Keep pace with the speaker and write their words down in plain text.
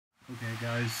Okay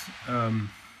guys,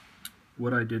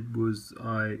 what I did was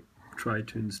I tried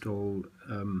to install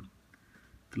the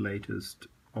latest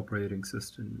operating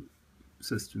system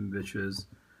which is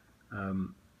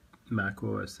Mac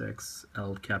OSX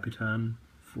El Capitan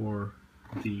for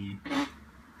the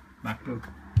MacBook,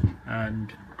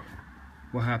 and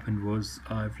what happened was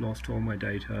I've lost all my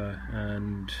data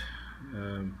and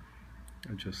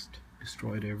I just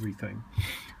destroyed everything.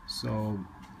 So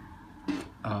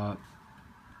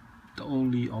the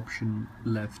only option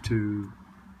left to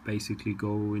basically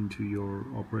go into your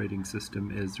operating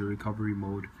system is the recovery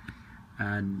mode,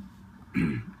 and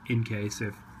in case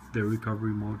if the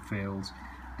recovery mode fails,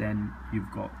 then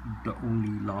you've got the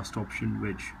only last option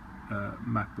which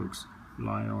MacBooks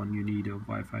rely on. You need a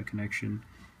Wi-Fi connection,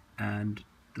 and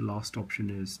the last option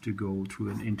is to go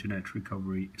through an internet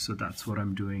recovery. So that's what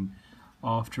I'm doing.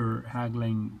 After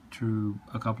haggling through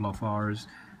a couple of hours,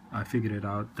 I figured it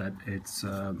out that it's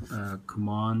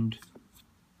Command,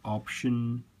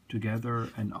 Option together,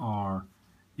 and R.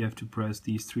 You have to press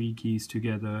these three keys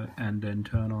together and then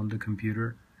turn on the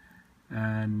computer,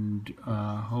 and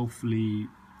hopefully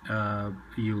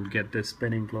you'll get the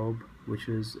spinning globe, which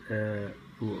is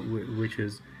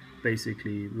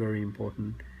basically very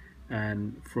important.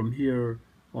 And from here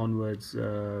onwards,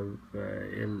 it'll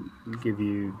give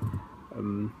you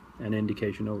an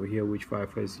indication over here which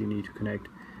Wi-Fi's you need to connect,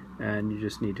 and you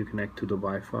just need to connect to the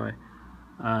Wi-Fi.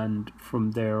 And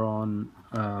from there on,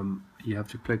 you have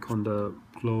to click on the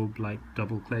globe, like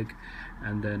double click,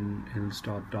 and then it'll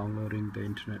start downloading the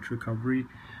internet recovery.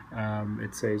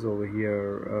 It says over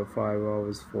here 5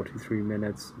 hours 43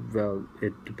 minutes. Well,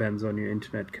 it depends on your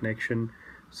internet connection,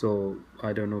 so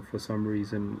I don't know, for some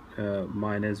reason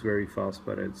mine is very fast,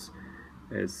 but it's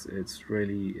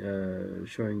really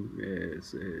showing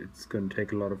it's going to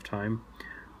take a lot of time.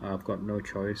 I've got no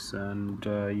choice. And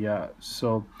yeah,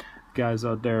 so guys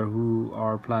out there who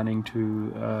are planning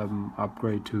to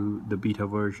upgrade to the beta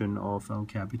version of El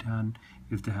Capitan,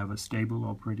 if they have a stable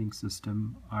operating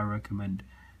system, I recommend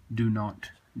do not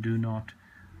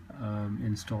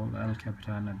install El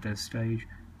Capitan at this stage,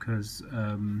 because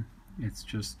it's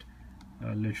just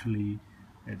literally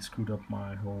it screwed up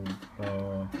my whole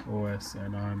OS,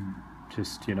 and I'm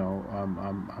just, you know,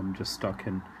 I'm just stuck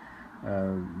in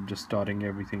just starting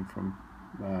everything from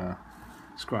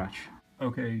scratch.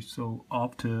 Okay, so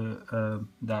after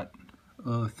that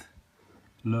Earth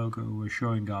logo was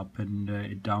showing up and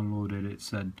it downloaded, it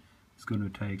said it's going to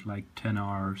take like 10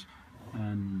 hours,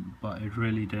 but it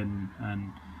really didn't,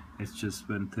 and it's just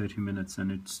been 30 minutes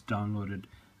and it's downloaded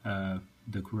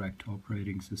the correct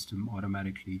operating system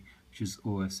automatically, which is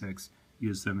OSX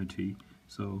Yosemite.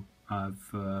 So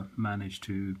I've managed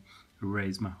to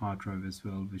erase my hard drive as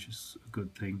well, which is a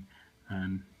good thing,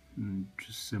 and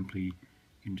just simply you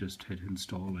can just hit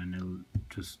install and it'll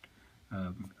just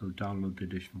it'll download the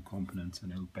additional components,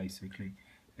 and it'll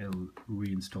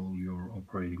reinstall your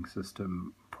operating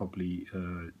system properly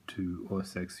to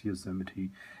OSX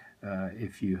Yosemite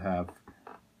if you have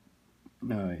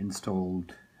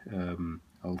installed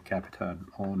El Capitan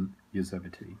on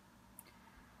Yosemite.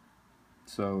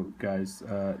 So guys,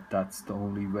 that's the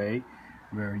only way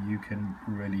where you can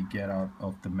really get out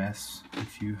of the mess.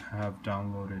 If you have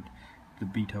downloaded the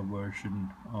beta version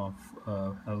of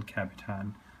El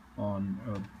Capitan on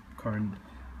a current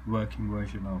working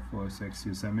version of OSX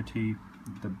Yosemite,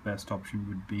 the best option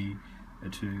would be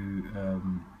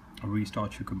to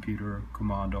restart your computer,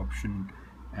 Command, Option,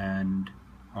 and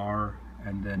R,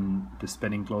 and then the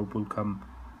spinning globe will come,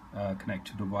 connect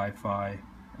to the Wi-Fi,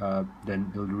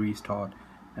 then it'll restart,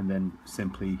 and then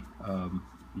simply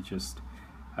you just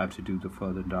have to do the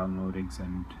further downloadings,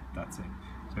 and that's it.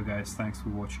 So guys, thanks for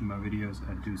watching my videos,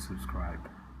 and do subscribe.